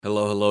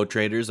Hello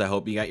traders, I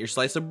hope you got your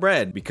slice of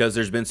bread because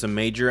there's been some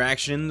major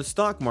action in the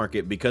stock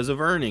market because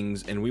of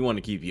earnings and we want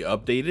to keep you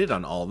updated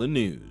on all the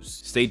news.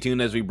 Stay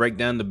tuned as we break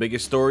down the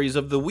biggest stories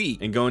of the week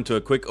and go into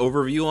a quick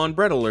overview on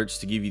bread alerts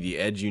to give you the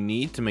edge you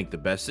need to make the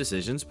best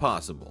decisions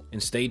possible.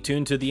 And stay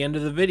tuned to the end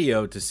of the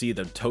video to see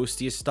the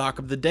toastiest stock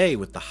of the day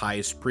with the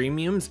highest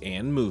premiums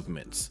and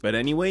movements. But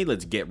anyway,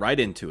 let's get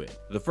right into it.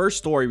 The first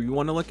story we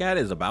want to look at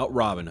is about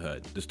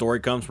Robinhood. The story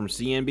comes from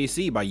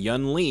CNBC by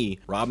Yun Lee.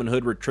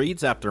 Robinhood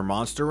retreats after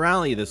monster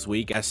rally this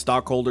week as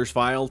stockholders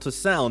filed to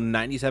sell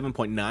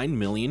 97.9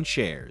 million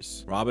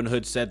shares.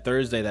 Robinhood said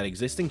Thursday that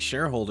existing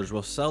shareholders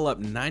will sell up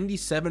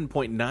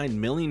 97.9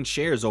 million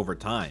shares over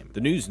time.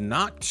 The news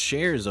knocked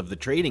shares of the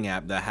trading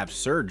app that have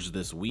surged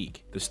this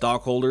week. The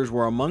stockholders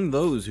were among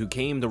those who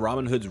came to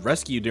Robinhood's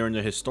rescue during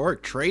the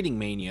historic trading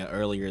mania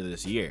earlier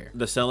this year.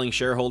 The selling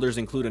shareholders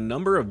include a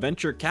number of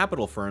venture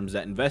capital firms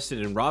that invested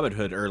in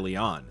Robinhood early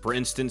on. For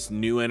instance,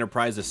 New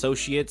Enterprise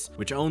Associates,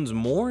 which owns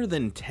more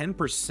than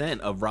 10%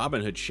 of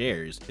Robinhood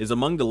shares, is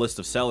among the list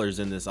of sellers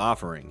in this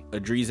offering.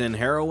 Andreessen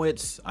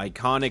Horowitz,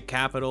 Iconic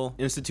Capital,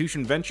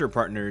 Institution Venture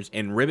Partners,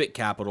 and Ribbit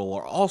Capital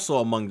are also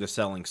among the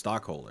selling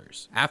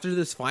stockholders. After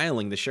this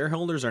filing, the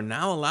shareholders are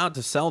now allowed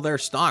to sell their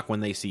stock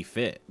when they see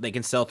fit. They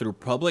can sell through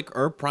public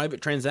or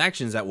private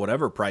transactions at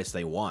whatever price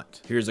they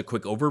want. Here's a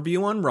quick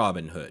overview on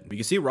Robinhood. You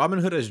can see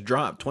Robinhood has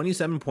dropped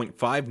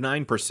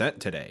 27.59%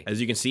 today. As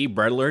you can see,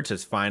 Bread Alerts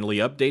has finally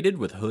updated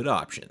with Hood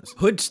options.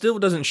 Hood still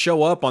doesn't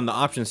show up on the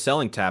options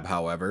selling tab,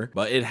 however,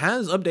 but it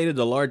has updated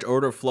the large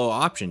order flow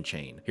option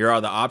chain. Here are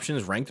the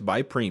options ranked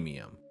by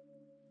premium.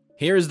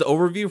 Here is the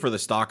overview for the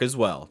stock as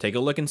well. Take a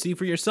look and see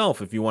for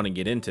yourself if you want to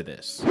get into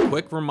this.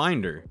 Quick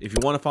reminder, if you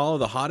want to follow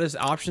the hottest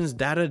options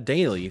data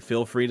daily,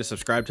 feel free to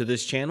subscribe to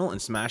this channel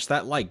and smash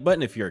that like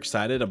button if you're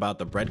excited about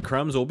the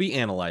breadcrumbs we'll be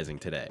analyzing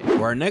today.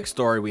 For our next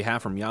story we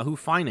have from Yahoo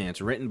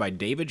Finance, written by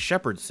David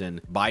Shepardson,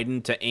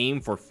 Biden to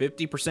aim for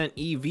 50%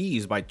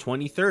 EVs by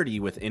 2030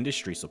 with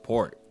industry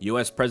support.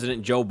 US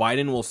President Joe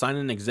Biden will sign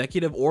an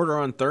executive order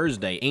on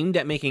Thursday aimed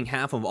at making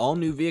half of all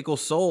new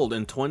vehicles sold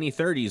in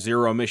 2030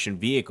 zero-emission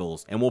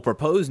vehicles and will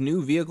propose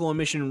new vehicle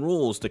emission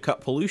rules to cut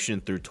pollution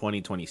through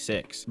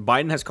 2026.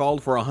 Biden has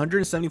called for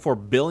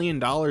 $174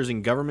 billion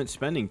in government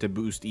spending to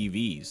boost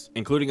EVs,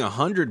 including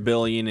 $100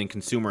 billion in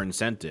consumer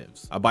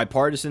incentives. A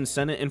bipartisan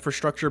Senate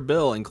infrastructure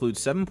bill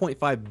includes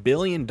 $7.5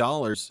 billion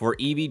for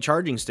EV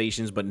charging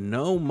stations, but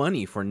no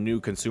money for new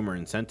consumer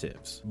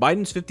incentives.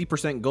 Biden's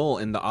 50% goal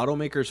and the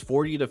automaker's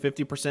 40 to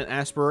 50%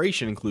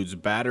 aspiration includes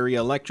battery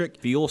electric,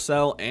 fuel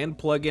cell, and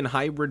plug-in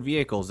hybrid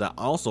vehicles that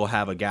also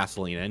have a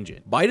gasoline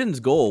engine.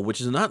 Biden's goal,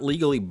 which is not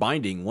legally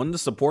binding, won the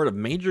support of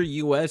major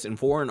US and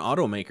foreign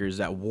automakers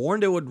that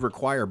warned it would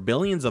require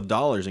billions of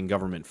dollars in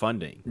government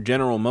funding.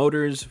 General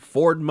Motors,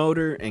 Ford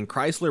Motor, and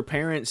Chrysler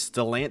parent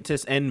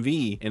Stellantis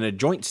NV in a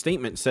joint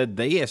statement said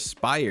they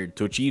aspired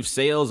to achieve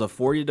sales of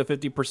 40 to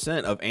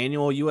 50% of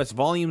annual US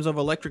volumes of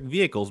electric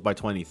vehicles by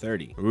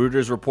 2030.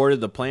 Reuters reported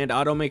the planned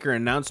automaker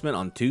announcement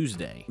on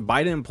Tuesday.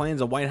 Biden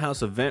plans a White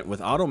House event with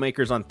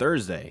automakers on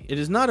Thursday. It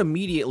is not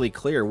immediately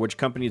clear which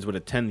companies would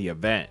attend the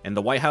event, and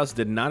the White House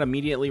did not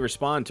immediately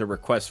respond to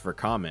requests for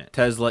comment.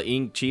 Tesla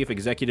Inc. chief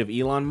executive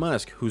Elon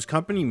Musk, whose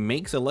company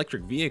makes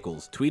electric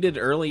vehicles, tweeted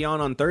early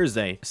on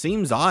Thursday,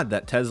 "Seems odd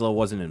that Tesla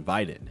wasn't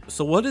invited."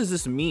 So what does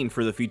this mean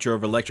for the future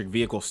of electric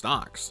vehicle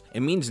stocks?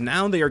 It means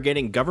now they are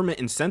getting government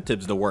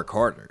incentives to work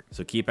harder.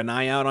 So keep an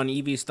eye out on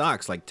EV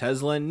stocks like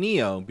Tesla and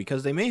NIO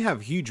because they may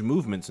have huge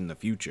movements in the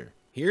future.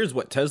 Here's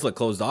what Tesla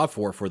closed off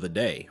for the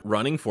day,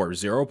 running for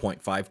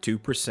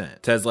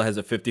 0.52%. Tesla has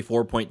a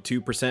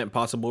 54.2%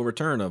 possible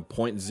return of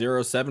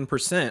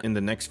 0.07% in the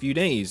next few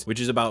days,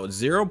 which is about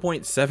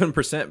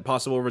 0.7%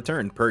 possible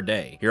return per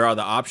day. Here are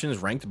the options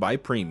ranked by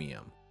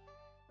premium.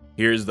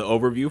 Here's the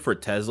overview for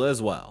Tesla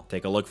as well.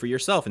 Take a look for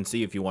yourself and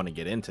see if you want to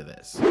get into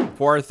this.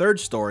 For our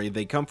third story,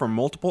 they come from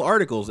multiple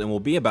articles and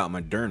will be about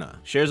Moderna.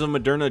 Shares of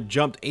Moderna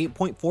jumped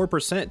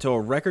 8.4% to a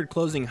record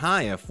closing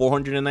high of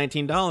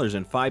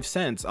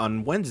 $419.05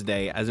 on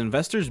Wednesday as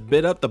investors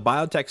bid up the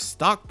biotech's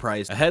stock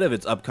price ahead of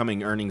its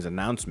upcoming earnings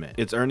announcement.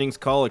 Its earnings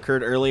call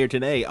occurred earlier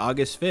today,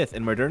 August 5th,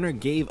 and Moderna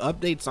gave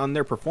updates on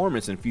their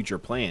performance and future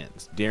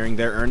plans. During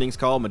their earnings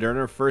call,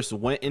 Moderna first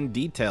went in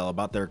detail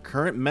about their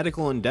current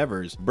medical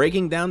endeavors,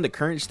 breaking down the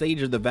current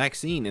stage of the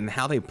vaccine and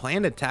how they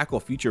plan to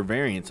tackle future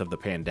variants of the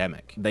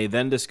pandemic. They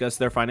then discussed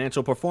their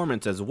financial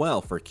performance as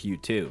well for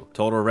Q2.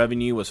 Total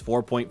revenue was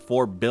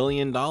 $4.4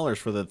 billion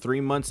for the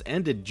 3 months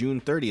ended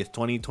June 30th,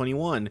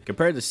 2021,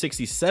 compared to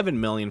 $67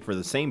 million for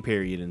the same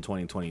period in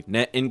 2020.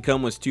 Net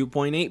income was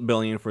 $2.8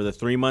 billion for the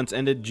 3 months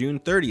ended June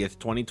 30th,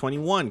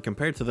 2021,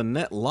 compared to the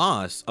net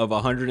loss of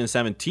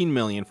 $117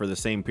 million for the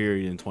same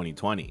period in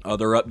 2020.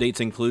 Other updates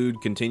include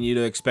continue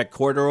to expect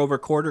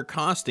quarter-over-quarter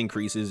cost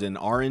increases in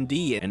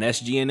R&D and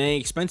SG&A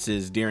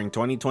expenses during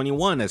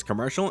 2021 as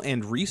commercial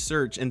and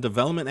research and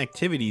development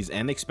activities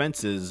and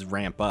expenses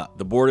ramp up.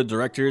 The board of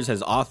directors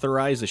has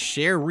authorized a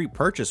share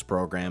repurchase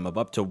program of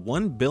up to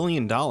 $1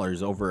 billion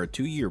over a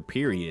 2-year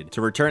period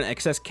to return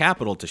excess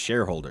capital to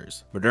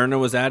shareholders. Moderna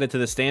was added to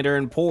the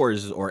Standard &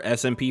 Poor's or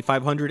S&P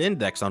 500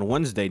 index on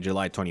Wednesday,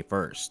 July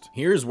 21st.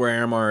 Here's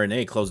where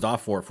mRNA closed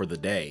off for the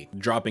day,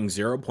 dropping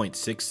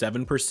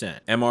 0.67%.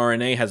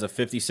 mRNA has a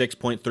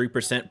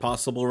 56.3%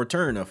 possible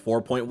return of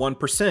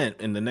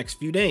 4.1% in the next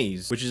few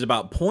days, which is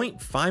about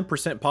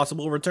 0.5%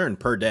 possible return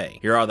per day.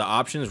 Here are the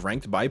options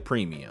ranked by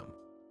premium.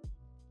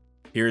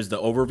 Here's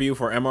the overview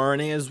for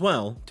mRNA as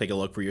well. Take a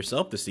look for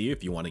yourself to see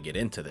if you want to get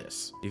into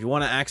this. If you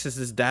want to access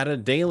this data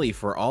daily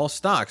for all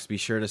stocks, be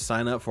sure to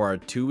sign up for our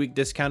 2-week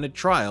discounted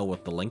trial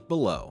with the link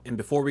below. And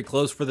before we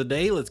close for the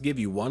day, let's give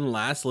you one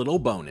last little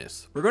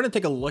bonus. We're going to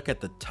take a look at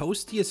the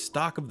toastiest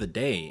stock of the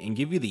day and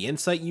give you the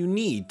insight you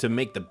need to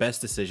make the best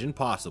decision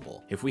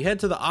possible. If we head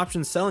to the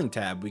options selling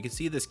tab, we can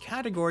see this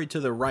category to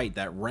the right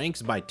that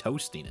ranks by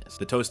toastiness.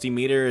 The Toasty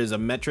Meter is a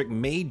metric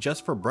made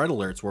just for bread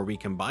alerts where we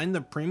combine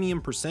the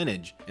premium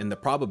percentage and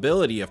the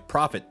probability of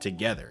profit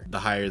together. The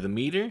higher the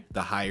meter,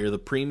 the higher the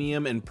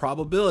premium and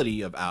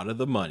probability of out of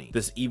the money.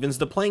 This evens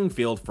the playing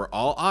field for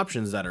all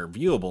options that are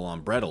viewable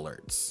on bread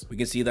alerts. We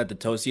can see that the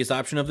toastiest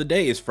option of the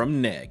day is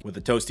from NEG with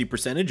a toasty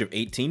percentage of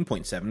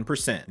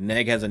 18.7%.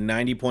 NEG has a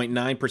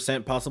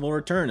 90.9% possible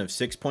return of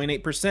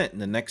 6.8% in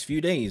the next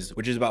few days,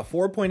 which is about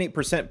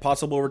 4.8%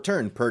 possible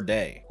return per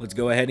day. Let's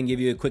go ahead and give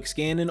you a quick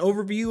scan and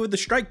overview of the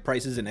strike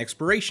prices and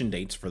expiration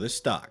dates for this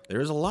stock.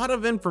 There's a lot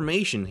of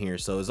information here,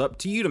 so it's up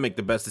to you to make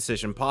the best decision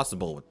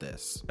possible with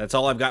this. That's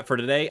all I've got for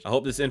today. I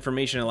hope this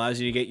information allows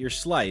you to get your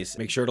slice.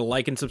 Make sure to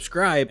like and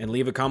subscribe and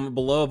leave a comment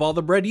below of all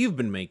the bread you've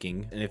been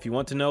making. And if you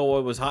want to know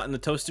what was hot in the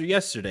toaster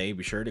yesterday,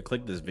 be sure to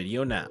click this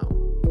video now.